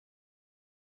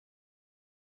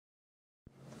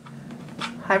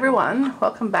Hi everyone,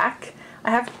 welcome back.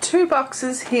 I have two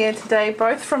boxes here today,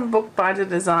 both from Bookbinder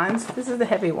Designs. This is the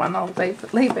heavy one, I'll leave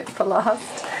it for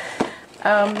last.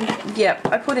 Yep,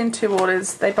 I put in two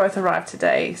orders, they both arrived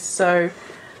today. So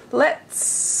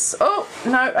let's, oh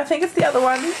no, I think it's the other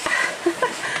one.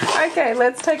 Okay,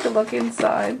 let's take a look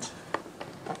inside.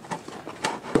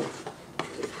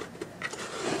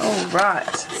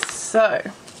 Alright, so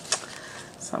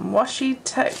some washi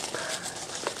tape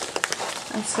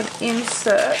and some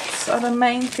inserts are the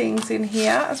main things in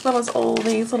here, as well as all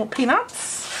these little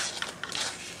peanuts.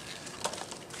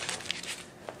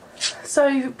 So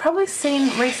you've probably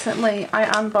seen recently I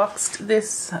unboxed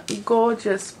this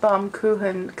gorgeous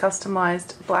Baumkuchen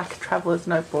customized black traveler's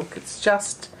notebook. It's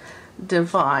just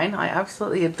divine. I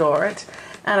absolutely adore it.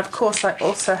 And of course I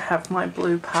also have my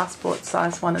blue passport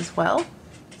size one as well.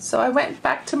 So I went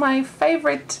back to my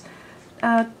favorite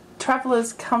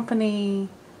Travelers Company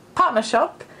partner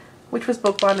shop, which was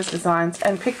Bookbinder Designs,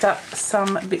 and picked up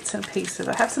some bits and pieces.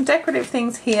 I have some decorative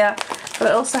things here, but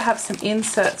I also have some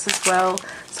inserts as well.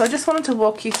 So I just wanted to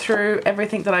walk you through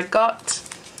everything that I got.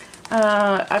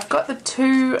 I've got the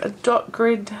two dot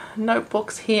grid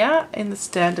notebooks here in the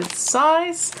standard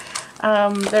size.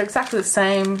 They're exactly the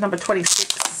same, number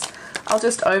 26. I'll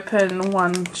just open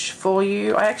one for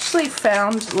you. I actually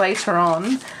found later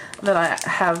on that I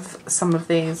have some of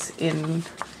these in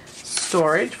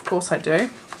storage. Of course I do.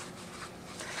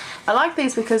 I like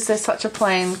these because they're such a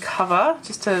plain cover,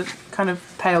 just a kind of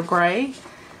pale grey.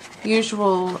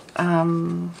 Usual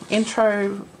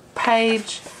intro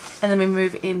page, and then we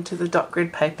move into the dot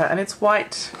grid paper, and it's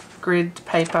white grid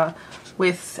paper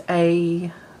with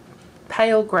a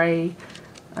pale grey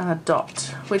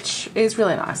dot, which is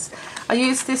really nice. I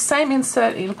used this same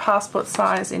insert in passport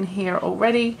size in here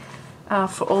already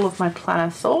for all of my planner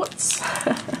thoughts,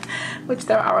 which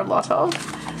there are a lot of.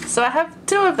 So I have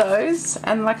two of those,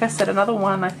 and like I said, another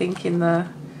one I think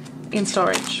in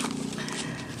storage.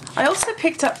 I also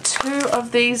picked up two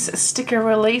of these sticker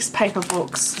release paper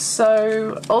books.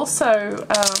 So also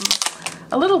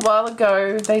a little while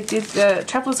ago the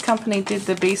Travelers Company did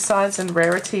the B-sides and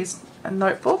rarities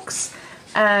notebooks,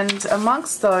 and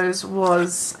amongst those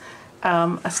was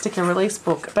a sticker release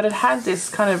book, but it had this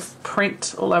kind of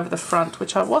print all over the front,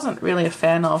 which I wasn't really a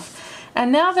fan of.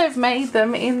 And now they've made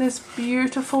them in this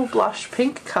beautiful blush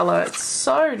pink colour. It's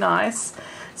so nice.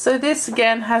 So this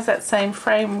again has that same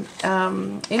frame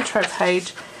intro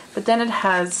page, but then it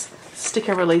has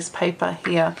sticker release paper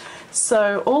here.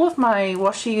 So all of my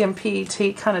washi and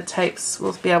PET kind of tapes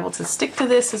will be able to stick to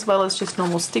this, as well as just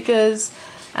normal stickers,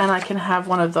 and I can have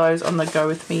one of those on the go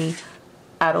with me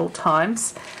at all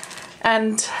times.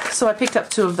 And so I picked up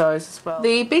two of those as well.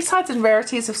 The B-sides and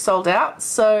rarities have sold out,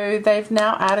 so they've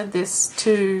now added this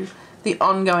to the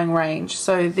ongoing range.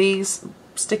 So these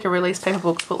sticker release paper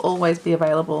books will always be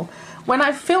available. When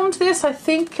I filmed this, I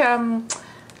think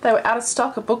they were out of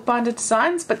stock at Bookbinder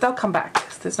Designs, but they'll come back.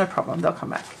 There's no problem, they'll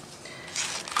come back.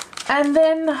 And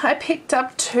then I picked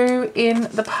up two in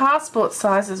the passport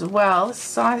size as well. This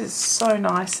size is so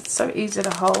nice, it's so easy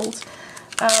to hold.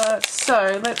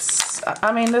 So let's,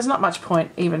 I mean, there's not much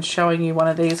point even showing you one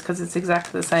of these because it's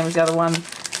exactly the same as the other one,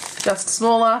 just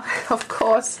smaller, of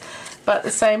course, but the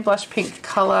same blush pink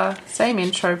colour, same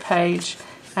intro page,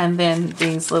 and then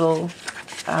these little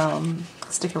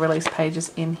sticker release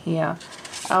pages in here.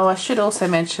 Oh, I should also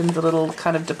mention the little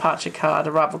kind of departure card,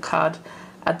 arrival card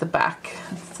at the back.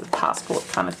 It's a passport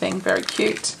kind of thing, very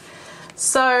cute.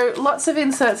 So lots of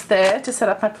inserts there to set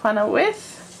up my planner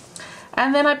with.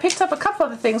 And then I picked up a couple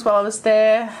other things while I was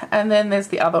there, and then there's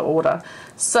the other order.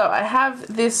 So I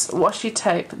have this washi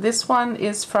tape. This one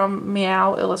is from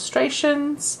Meow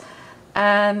Illustrations,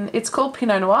 and it's called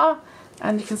Pinot Noir,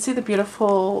 and you can see the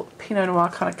beautiful Pinot Noir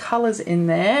kind of colours in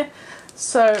there.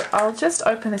 So I'll just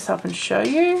open this up and show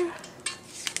you.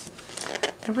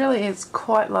 It really is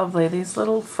quite lovely, these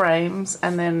little frames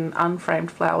and then unframed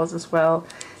flowers as well,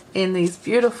 in these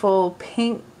beautiful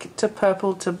pink to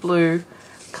purple to blue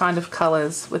kind of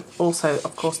colours, with also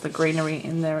of course the greenery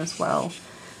in there as well.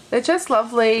 They're just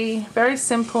lovely, very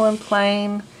simple and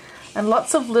plain, and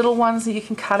lots of little ones that you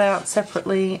can cut out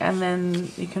separately, and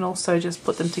then you can also just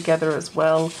put them together as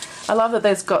well. I love that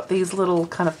there's got these little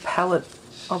kind of palette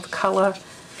of colour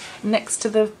next to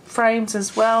the frames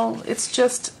as well. It's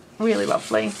just really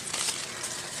lovely.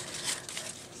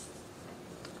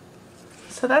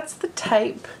 So that's the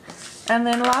tape. And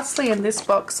then lastly in this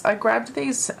box I grabbed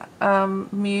these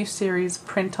Mew series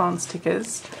print-on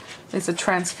stickers. These are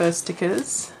transfer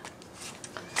stickers.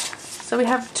 So we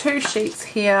have two sheets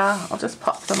here. I'll just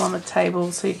pop them on the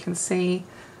table so you can see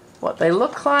what they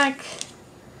look like.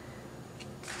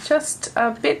 just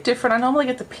a bit different. I normally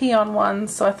get the peon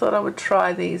ones, so I thought I would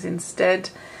try these instead.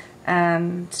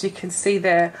 And you can see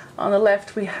there on the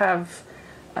left we have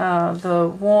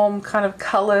the warm kind of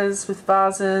colours with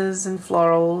vases and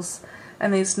florals,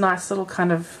 and these nice little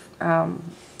kind of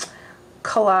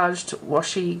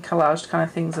collaged kind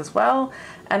of things as well.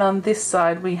 And on this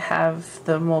side we have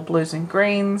the more blues and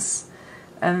greens,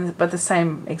 but the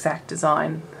same exact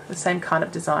design, the same kind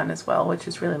of design as well, which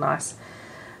is really nice.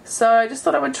 So I just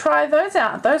thought I would try those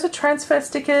out. Those are transfer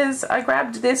stickers. I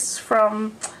grabbed this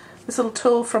little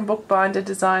tool from Bookbinder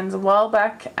Designs a while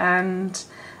back, and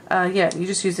yeah, you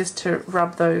just use this to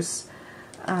rub those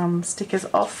stickers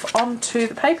off onto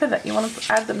the paper that you want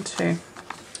to add them to.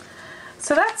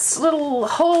 So that's little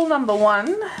haul number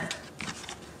 1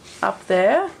 up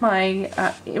there, my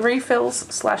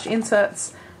refills /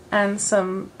 inserts and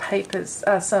some papers,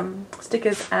 some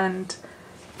stickers and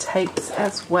tapes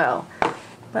as well.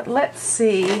 But let's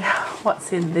see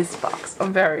what's in this box.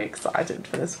 I'm very excited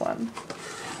for this one.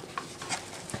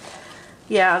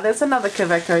 Yeah, there's another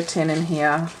Kaweco tin in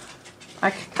here.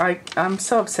 I'm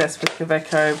so obsessed with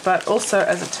Kaweco, but also,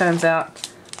 as it turns out,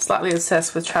 slightly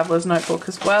obsessed with Traveler's Notebook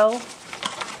as well.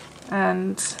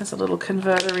 And there's a little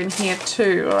converter in here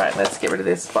too. Alright, let's get rid of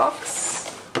this box.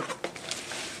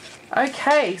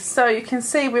 Okay, so you can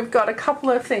see we've got a couple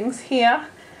of things here.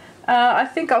 I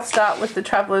think I'll start with the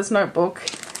Traveler's Notebook.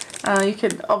 You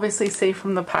can obviously see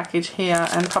from the package here,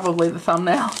 and probably the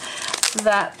thumbnail,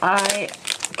 that I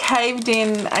caved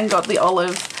in and got the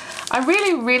olive. I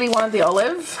really wanted the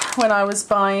olive when I was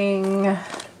buying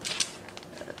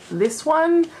this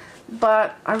one,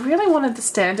 but I really wanted the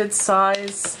standard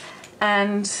size,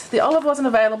 and the olive wasn't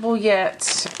available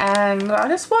yet, and I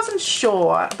just wasn't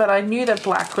sure, but I knew that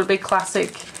black would be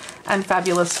classic and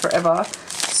fabulous forever,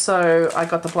 so I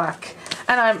got the black.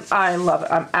 And I love it.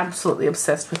 I'm absolutely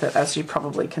obsessed with it, as you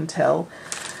probably can tell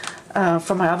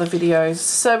from my other videos.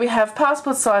 So we have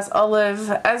passport size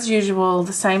olive, as usual,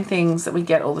 the same things that we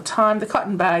get all the time: the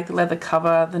cotton bag, the leather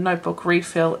cover, the notebook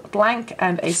refill blank,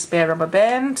 and a spare rubber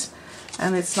band.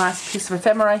 And this nice piece of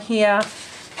ephemera here.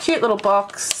 Cute little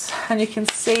box, and you can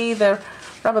see the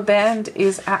rubber band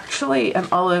is actually an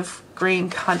olive green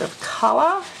kind of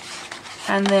colour.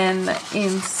 And then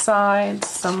inside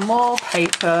some more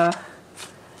paper,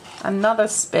 another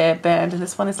spare band, and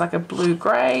this one is like a blue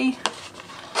grey.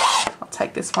 I'll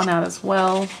take this one out as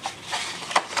well.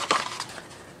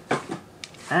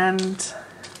 And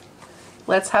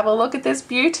let's have a look at this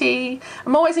beauty.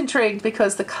 I'm always intrigued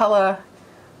because the colour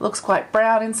looks quite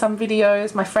brown in some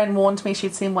videos. My friend warned me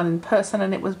she'd seen one in person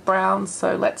and it was brown,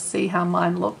 so let's see how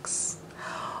mine looks.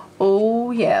 Oh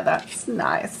yeah, that's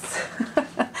nice.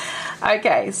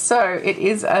 Okay, so it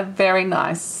is a very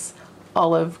nice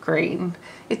olive green.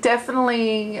 It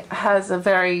definitely has a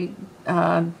very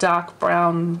dark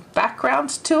brown background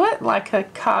to it, like a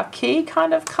khaki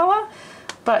kind of colour.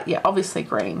 But yeah, obviously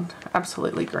green,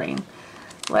 absolutely green.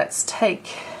 Let's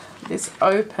take this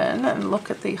open and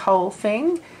look at the whole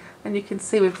thing. And you can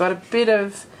see we've got a bit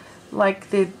of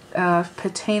like the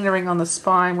patinaing on the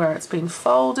spine where it's been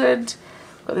folded.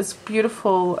 We've got this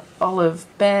beautiful olive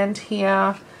band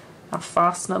here. Our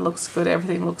fastener looks good,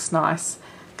 everything looks nice.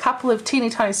 Couple of teeny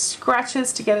tiny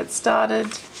scratches to get it started.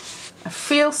 I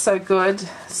feel so good.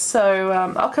 So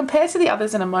I'll compare to the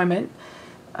others in a moment,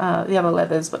 the other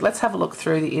leathers, but let's have a look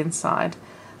through the inside.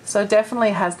 So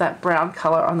definitely has that brown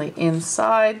colour on the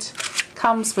inside.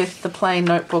 Comes with the plain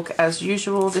notebook as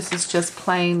usual. This is just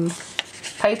plain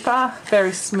paper,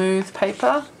 very smooth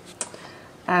paper,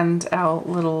 and our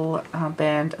little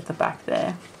band at the back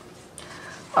there.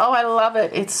 Oh, I love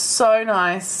it. It's so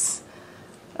nice.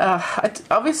 I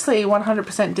obviously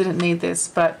 100% didn't need this,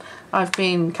 but I've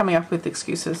been coming up with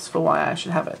excuses for why I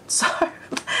should have it. So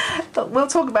we'll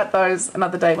talk about those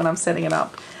another day when I'm setting it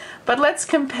up. But let's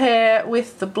compare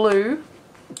with the blue.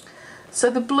 So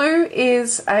the blue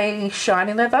is a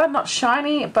shiny leather, not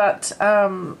shiny, but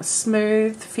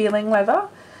smooth feeling leather.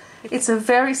 It's a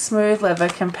very smooth leather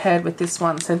compared with this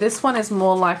one. So this one is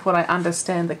more like what I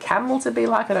understand the camel to be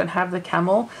like. I don't have the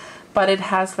camel, but it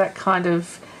has that kind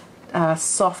of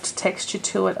soft texture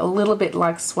to it, a little bit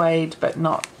like suede, but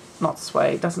not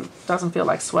suede. Doesn't feel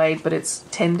like suede, but it's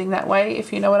tending that way,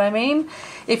 if you know what I mean.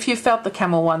 If you felt the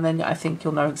camel one, then I think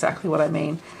you'll know exactly what I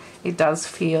mean. It does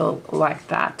feel like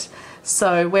that.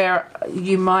 So where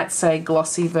you might say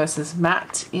glossy versus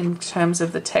matte in terms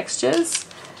of the textures.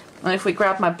 And if we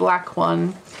grab my black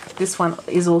one, this one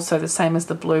is also the same as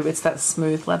the blue. It's that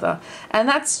smooth leather. And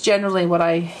that's generally what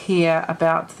I hear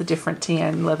about the different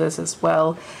TN leathers as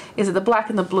well, is that the black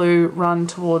and the blue run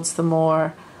towards the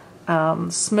more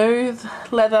smooth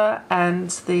leather, and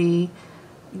the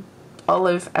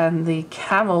olive and the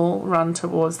camel run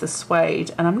towards the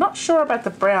suede, and I'm not sure about the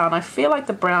brown. I feel like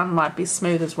the brown might be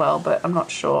smooth as well, but I'm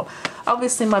not sure.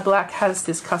 Obviously my black has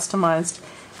this customized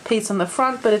piece on the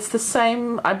front, but it's the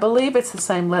same, I believe it's the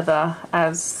same leather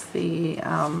as the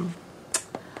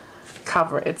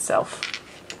cover itself.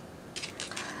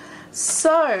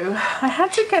 So I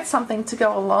had to get something to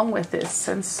go along with this,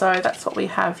 and so that's what we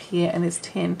have here in this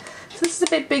tin. So this is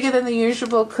a bit bigger than the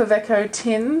usual Kaweco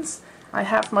tins. I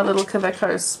have my little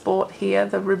Kaweco Sport here,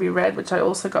 the ruby red, which I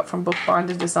also got from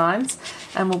Bookbinder Designs,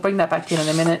 and we'll bring that back in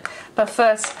a minute. But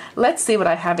first, let's see what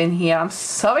I have in here. I'm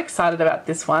so excited about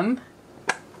this one.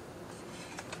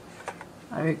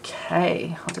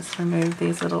 Okay, I'll just remove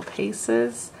these little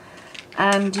pieces,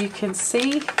 and you can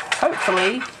see,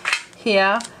 hopefully,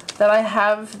 here that I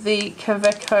have the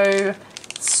Kaweco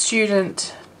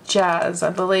Student Jazz. I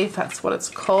believe that's what it's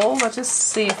called. I'll just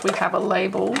see if we have a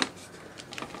label.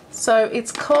 So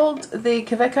it's called the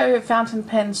Kaweco Fountain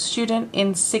Pen Student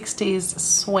in 60s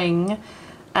Swing,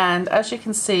 and as you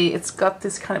can see, it's got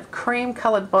this kind of cream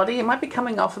colored body. It might be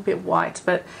coming off a bit white,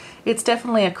 but it's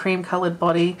definitely a cream colored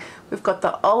body. We've got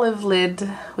the olive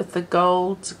lid with the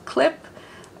gold clip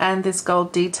and this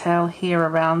gold detail here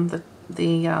around the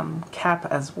cap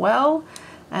as well.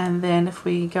 And then if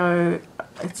we go,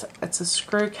 it's a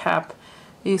screw cap.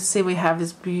 You see we have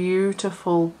this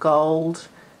beautiful gold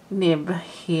nib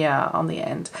here on the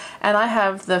end, and I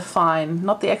have the fine,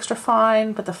 not the extra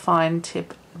fine, but the fine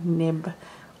tip nib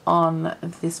on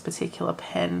this particular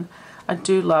pen. I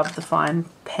do love the fine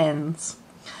pens.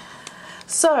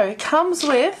 So it comes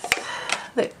with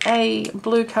a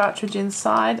blue cartridge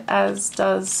inside, as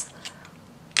does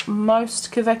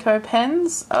most Kaweco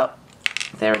pens. Oh,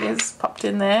 there it is, popped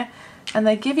in there. And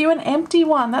they give you an empty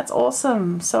one. That's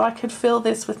awesome. So I could fill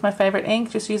this with my favorite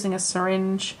ink just using a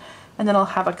syringe, and then I'll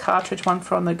have a cartridge one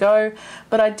for on the go.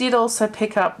 But I did also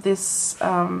pick up this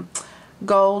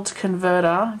gold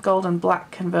converter, gold and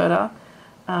black converter.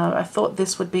 I thought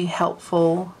this would be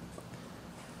helpful.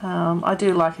 I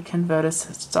do like a converter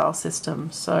style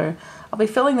system, so I'll be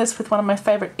filling this with one of my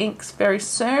favorite inks very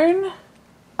soon.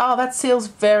 Oh, that seals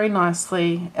very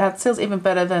nicely. It seals even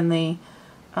better than the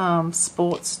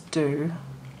Sports do.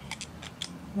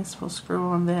 This will screw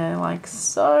on there like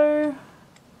so.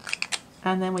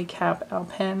 And then we cap our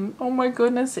pen. Oh my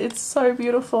goodness, it's so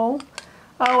beautiful.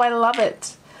 Oh, I love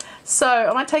it. So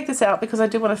I might take this out because I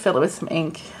do want to fill it with some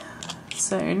ink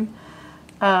soon.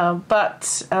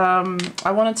 But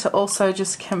I wanted to also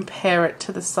just compare it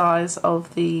to the size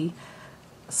of the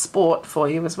Sport for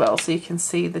you as well, so you can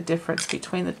see the difference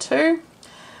between the two.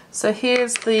 So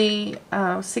here's the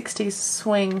 60s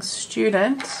Swing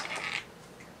Student,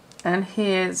 and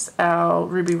here's our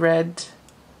ruby red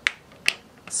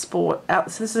Sport.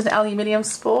 So this is an aluminium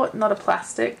Sport, not a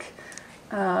plastic.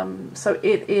 So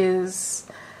it is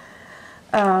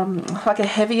like a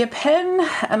heavier pen,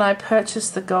 and I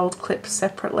purchased the gold clip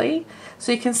separately.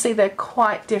 So you can see they're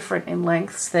quite different in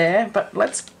lengths there, but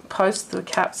let's post the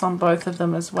caps on both of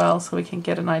them as well so we can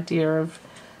get an idea of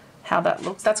how that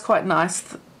looks. That's quite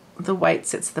nice. The weight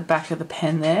sits at the back of the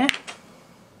pen there.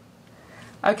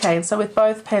 Okay, so with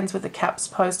both pens with the caps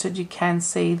posted, you can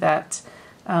see that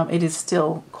it is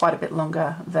still quite a bit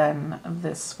longer than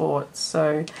the Sport.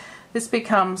 So this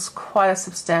becomes quite a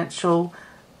substantial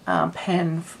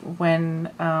pen when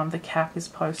the cap is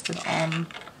posted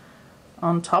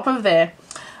on top of there.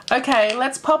 Okay,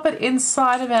 let's pop it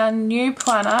inside of our new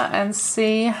planner and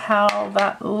see how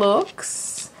that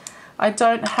looks. I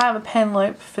don't have a pen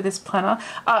loop for this planner.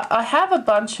 I have a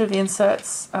bunch of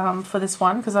inserts for this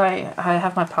one because I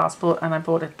have my passport and I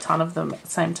bought a ton of them at the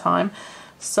same time.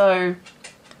 So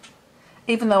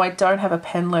even though I don't have a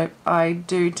pen loop, I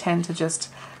do tend to just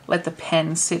let the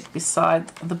pen sit beside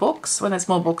the books. When there's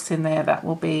more books in there, that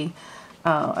will be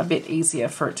a bit easier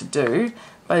for it to do,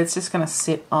 but it's just going to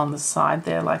sit on the side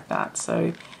there like that.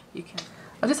 So you can.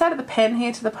 I just added the pen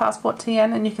here to the Passport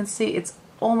TN, and you can see it's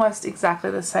almost exactly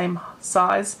the same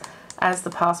size as the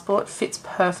Passport. Fits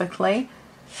perfectly.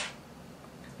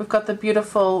 We've got the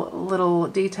beautiful little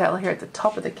detail here at the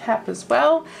top of the cap as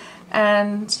well.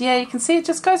 And yeah, you can see it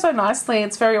just goes so nicely.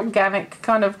 It's very organic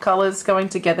kind of colours going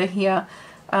together here.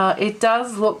 It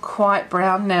does look quite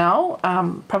brown now,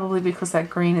 probably because that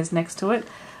green is next to it.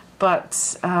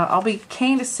 But I'll be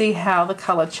keen to see how the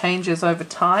colour changes over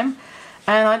time.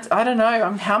 And I don't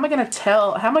know, how am I going to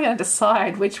tell, how am I going to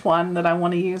decide which one that I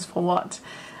want to use for what?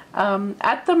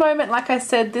 At the moment, like I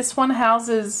said, this one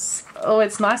houses, oh,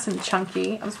 it's nice and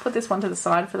chunky. I'll just put this one to the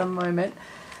side for the moment.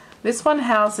 This one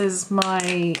houses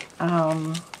my,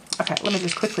 I okay, let me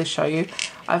just quickly show you.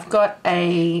 I've got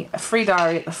a free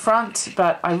diary at the front,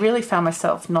 but I really found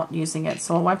myself not using it,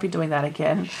 so I won't be doing that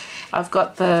again. I've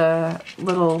got the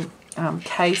little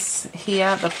case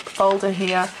here, the folder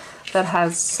here, that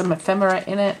has some ephemera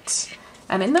in it.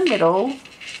 And in the middle,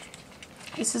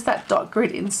 this is that dot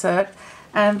grid insert.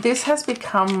 And this has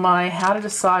become my how to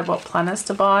decide what planners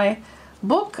to buy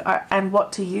book and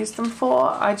what to use them for.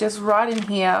 I just write in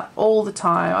here all the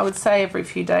time. I would say every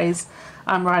few days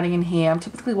I'm writing in here. I'm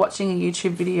typically watching a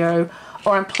YouTube video,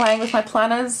 or I'm playing with my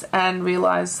planners and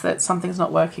realize that something's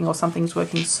not working or something's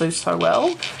working so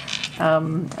well.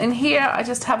 In here I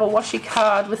just have a washi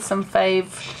card with some fave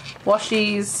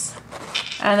washies,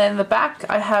 and then in the back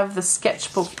I have the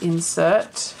sketchbook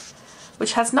insert,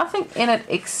 which has nothing in it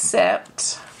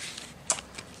except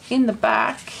in the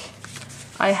back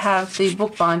I have the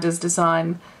Bookbinders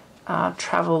Design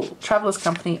Travelers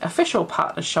Company official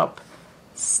partner shop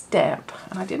stamp,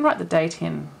 and I didn't write the date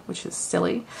in, which is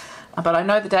silly, but I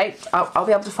know the date. I'll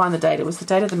be able to find the date. It was the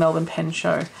date of the Melbourne Pen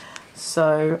Show,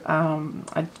 so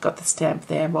I got the stamp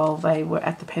there while they were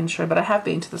at the pen show, but I have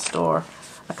been to the store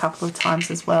a couple of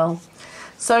times as well.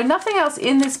 So nothing else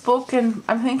in this book, and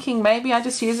I'm thinking maybe I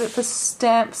just use it for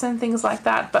stamps and things like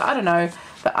that, but I don't know.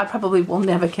 But I probably will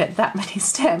never get that many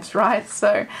stamps, right?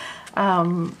 So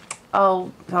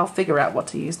I'll figure out what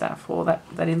to use that for,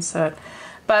 that insert.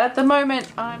 But at the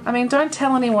moment, I mean, don't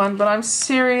tell anyone, but I'm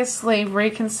seriously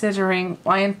reconsidering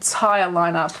my entire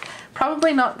lineup.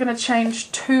 Probably not going to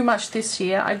change too much this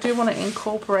year. I do want to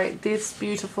incorporate this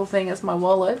beautiful thing as my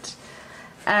wallet,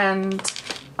 and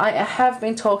I have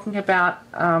been talking about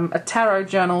a tarot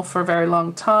journal for a very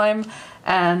long time,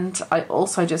 and I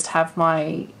also just have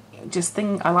my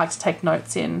thing I like to take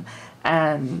notes in,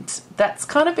 and that's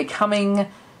kind of becoming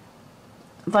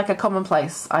like a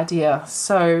commonplace idea.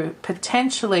 So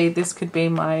potentially this could be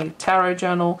my tarot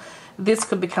journal. This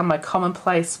could become my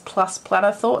commonplace plus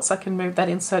planner thoughts. I can move that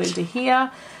insert into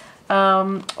here,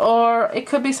 or it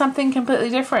could be something completely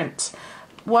different.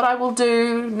 What I will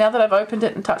do, now that I've opened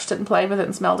it and touched it and played with it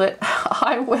and smelled it,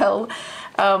 I will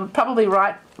probably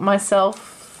write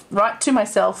to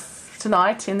myself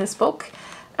tonight in this book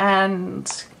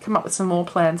and come up with some more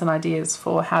plans and ideas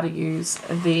for how to use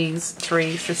these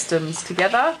three systems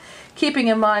together, keeping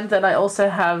in mind that I also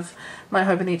have my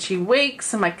Hobonichi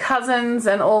weeks and my cousins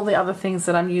and all the other things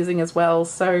that I'm using as well.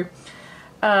 So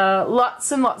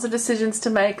lots and lots of decisions to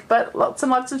make, but lots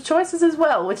and lots of choices as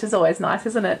well, which is always nice,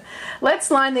 isn't it? Let's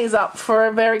line these up for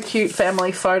a very cute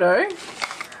family photo.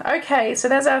 Okay, so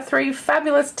there's our three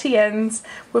fabulous TNs.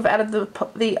 We've added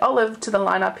the olive to the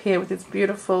lineup here with this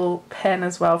beautiful pen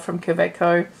as well from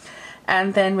Kaweco.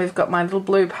 And then we've got my little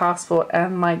blue passport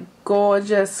and my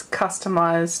gorgeous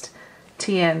customized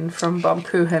TN from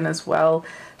Baumkuchen as well.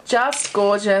 Just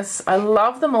gorgeous. I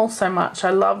love them all so much.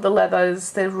 I love the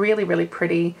leathers. They're really, really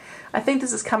pretty. I think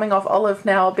this is coming off olive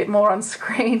now a bit more on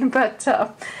screen, but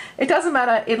it doesn't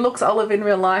matter. It looks olive in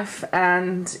real life,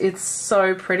 and it's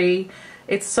so pretty.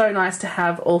 It's so nice to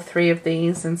have all three of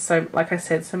these, and so, like I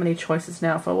said, so many choices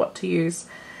now for what to use.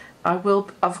 I will,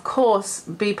 of course,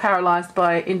 be paralysed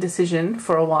by indecision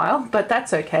for a while, but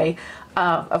that's okay.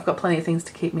 I've got plenty of things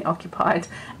to keep me occupied,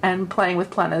 and playing with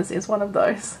planners is one of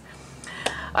those.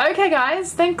 Okay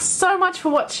guys, thanks so much for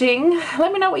watching.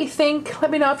 Let me know what you think.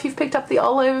 Let me know if you've picked up the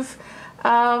olive.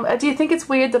 Do you think it's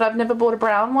weird that I've never bought a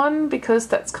brown one, because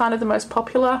that's kind of the most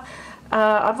popular?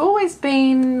 I've always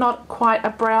been not quite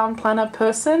a brown planner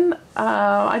person.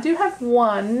 I do have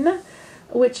one,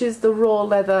 which is the raw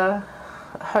leather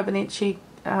Hobonichi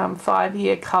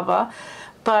 5-year cover,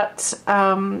 but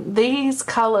these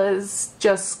colours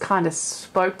just kind of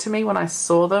spoke to me when I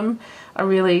saw them. I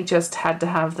really just had to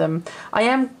have them. I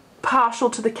am partial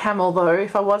to the camel though.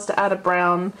 If I was to add a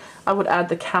brown, I would add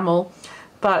the camel.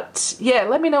 But yeah,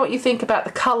 let me know what you think about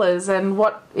the colours, and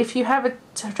what, if you have a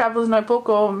traveller's notebook,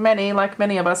 or many, like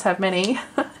many of us have many,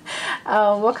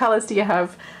 what colours do you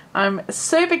have? I'm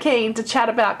super keen to chat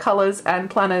about colours and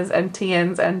planners and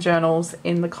TNs and journals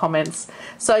in the comments.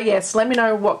 So yes, let me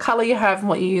know what colour you have and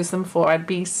what you use them for. I'd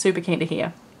be super keen to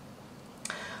hear.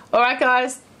 Alright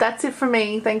guys, that's it from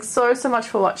me. Thanks so much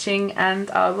for watching,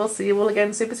 and we'll see you all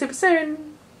again super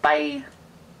soon. Bye!